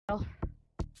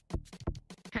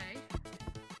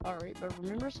Alright, but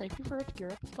remember, safety first, gear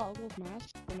up the goggles,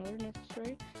 mask, whenever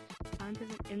necessary,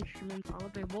 scientific instruments all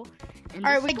available.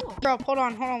 Alright, we gear up. Hold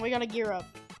on, we gotta gear up.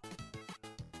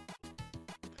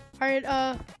 Alright,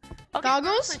 okay,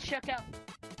 goggles? Let's check out.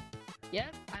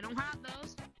 Yep, I don't have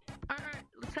those. Alright,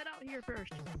 let's head out here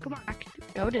first. Come on.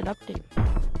 Goated update.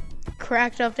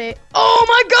 Cracked update. Oh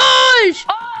my gosh!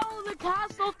 Oh, the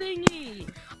castle thingy!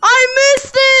 I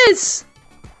missed this!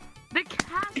 The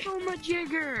castle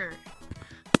majigger!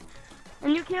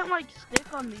 And you can't, like,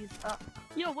 stick on these,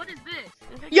 Yo, what is this?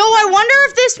 Yo, I wonder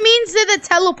if this means that the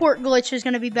teleport glitch is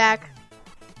gonna be back.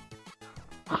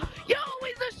 Yo,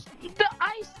 it's the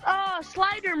ice,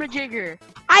 slider majigger!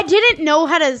 I didn't know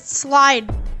how to slide.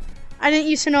 I didn't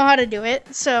used to know how to do it,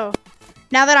 so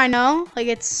now that I know, like,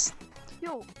 it's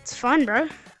fun, bro.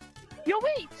 Yo,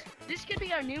 wait! This could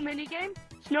be our new minigame.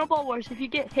 Snowball Wars. If you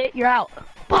get hit, you're out.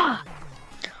 Bah!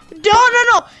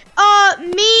 No.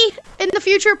 Me in the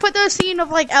future put the scene of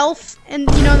like Elf and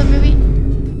you know the movie,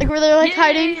 like where they're like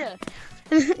hiding. Yeah.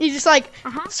 And he just like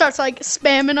starts like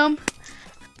spamming them.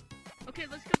 Okay,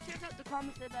 let's go check out the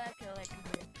comments that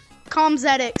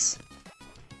Comzetics.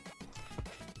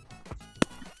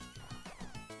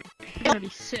 It's gonna be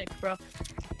sick, bro.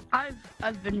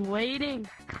 I've been waiting.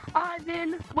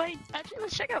 Actually,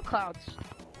 let's check out clouds.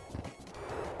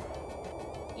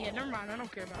 Yeah, never mind. I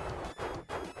don't care about that.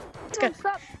 Let's go.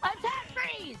 Stop! Attack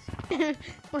freeze!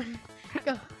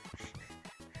 Go.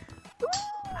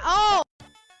 Oh!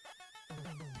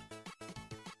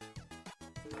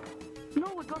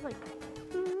 No, it goes like.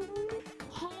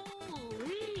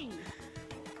 Holy!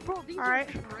 Bro, these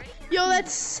Alright. are crazy. Yo,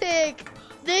 that's sick.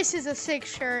 This is a sick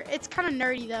shirt. It's kind of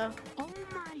nerdy though. Oh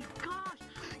my gosh!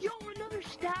 Yo, another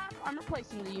staff! I'm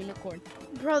replacing the unicorn.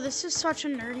 Bro, this is such a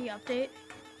nerdy update.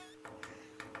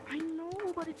 I know,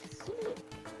 but it's sick.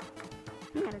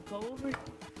 I'm gonna go over.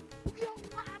 Yo,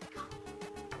 let's go!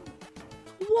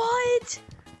 What?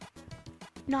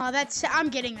 No, that's. I'm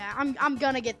getting that. I'm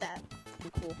gonna get that.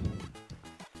 Cool.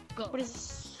 Go. What is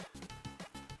this?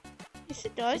 Yes,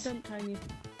 it does. It tiny.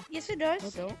 Yes, it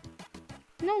does. No, don't.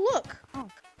 No, look. Oh.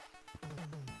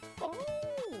 Oh.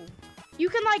 You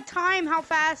can like time how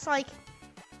fast like.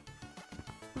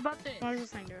 What about this? What does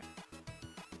this thing do?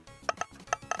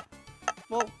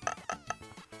 Whoa.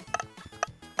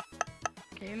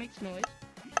 Okay, it makes noise.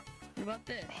 What about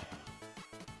this?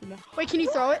 Wait, can you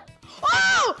throw it?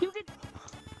 Oh! You did.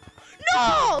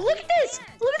 No! Look at this!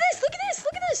 Look at this! Look at this!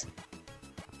 Look at this!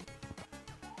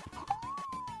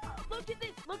 Look at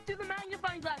this! Look through the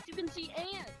magnifying glass. You can see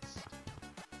ants.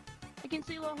 I can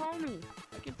see little homie.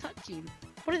 I can touch him.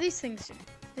 What do these things do?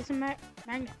 There's a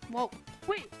magnet. Whoa.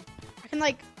 Wait. I can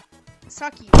like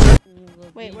suck you.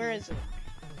 Wait, where is it?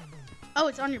 Oh,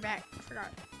 it's on your back. I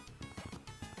forgot.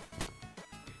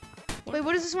 What? Wait,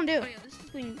 what does this one do? Oh yeah, this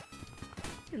thing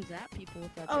can zap people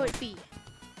with that. Oh, thing. it feet.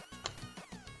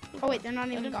 Oh wait, they're not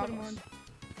I even didn't put 'em goggles. on.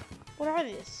 What are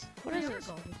these? What is They are this?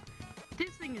 goggles.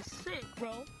 This thing is sick,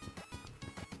 bro.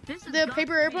 This is The not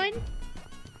paper sick. airplane?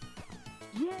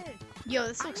 Yes. Yo,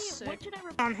 this I looks need, sick. what should I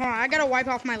Hold on, I gotta wipe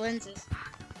off my lenses.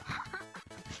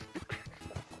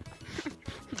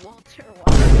 Walter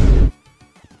White.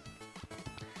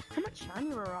 How much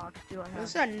shiny rocks do I have? This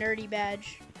is a nerdy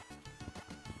badge.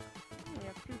 I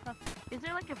have 2,000. Is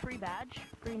there like a free badge?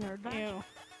 Free nerd badge? Ew.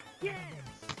 Yes.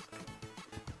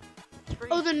 It's free.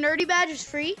 Oh, the nerdy badge is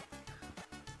free?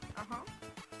 Uh-huh.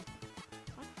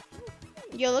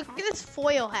 Yo, look at this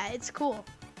foil hat. It's cool.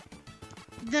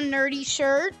 The nerdy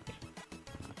shirt.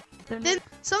 Then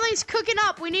something's cooking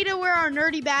up. We need to wear our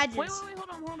nerdy badges. Wait, hold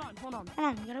on. Hold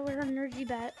on, we gotta wear our nerdy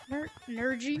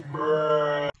nerdy.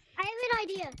 I have an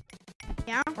idea.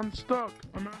 Yeah? I'm stuck.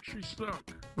 I'm actually stuck.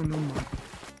 Oh, no more.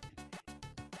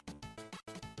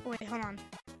 Wait, hold on.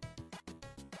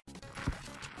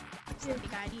 That's a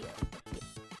big idea.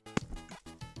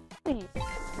 Wait.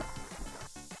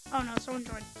 Oh no, someone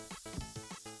joined.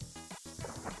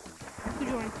 Who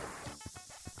joined?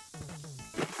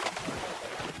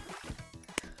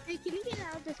 Hey, can you get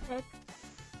out of this book?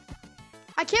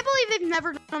 I can't believe they've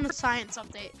never done a science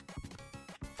update.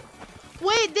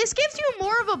 Wait, this gives you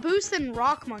more of a boost than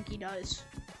Rock Monkey does.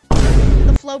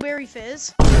 The Flowberry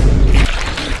Fizz.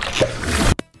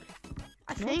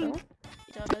 I think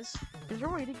it does. Is there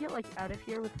a way to get like out of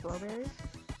here with flowberries?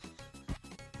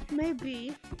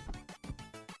 Maybe.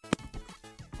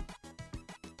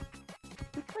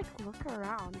 Let's like look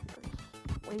around for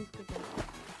ways to get out.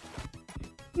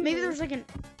 Maybe there's like an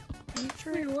Wait,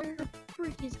 entry. what the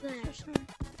freak is that?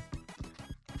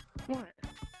 What?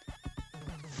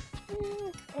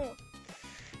 Oh.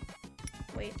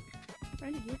 Wait.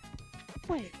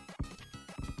 Wait.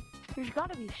 There's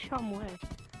gotta be some way.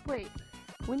 Wait,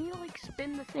 we need to like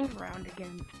spin the thing around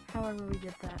again. However we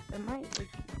did that, it might like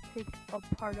take a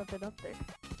part of it up there.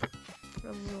 For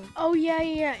a little. Oh yeah,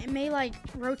 yeah, yeah. It may like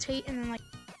rotate and then like.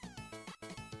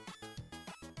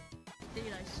 Did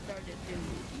I started doing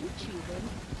YouTubing?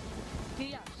 Okay,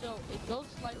 yeah, so it goes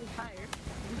slightly higher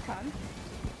every time.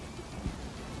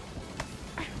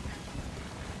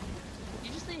 Did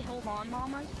you just say hold on,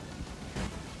 Mama?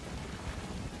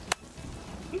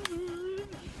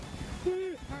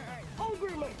 Alright,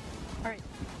 overlay! Alright.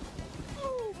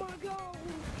 Oh my god!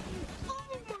 Oh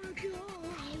my god!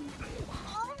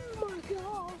 Oh my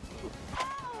god!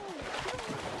 Oh!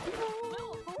 No,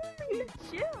 homie,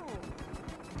 chill!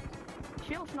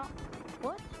 Chill's not.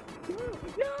 What?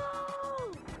 No!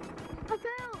 I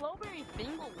fell! Lowberry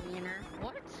Fingle Wiener.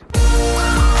 What?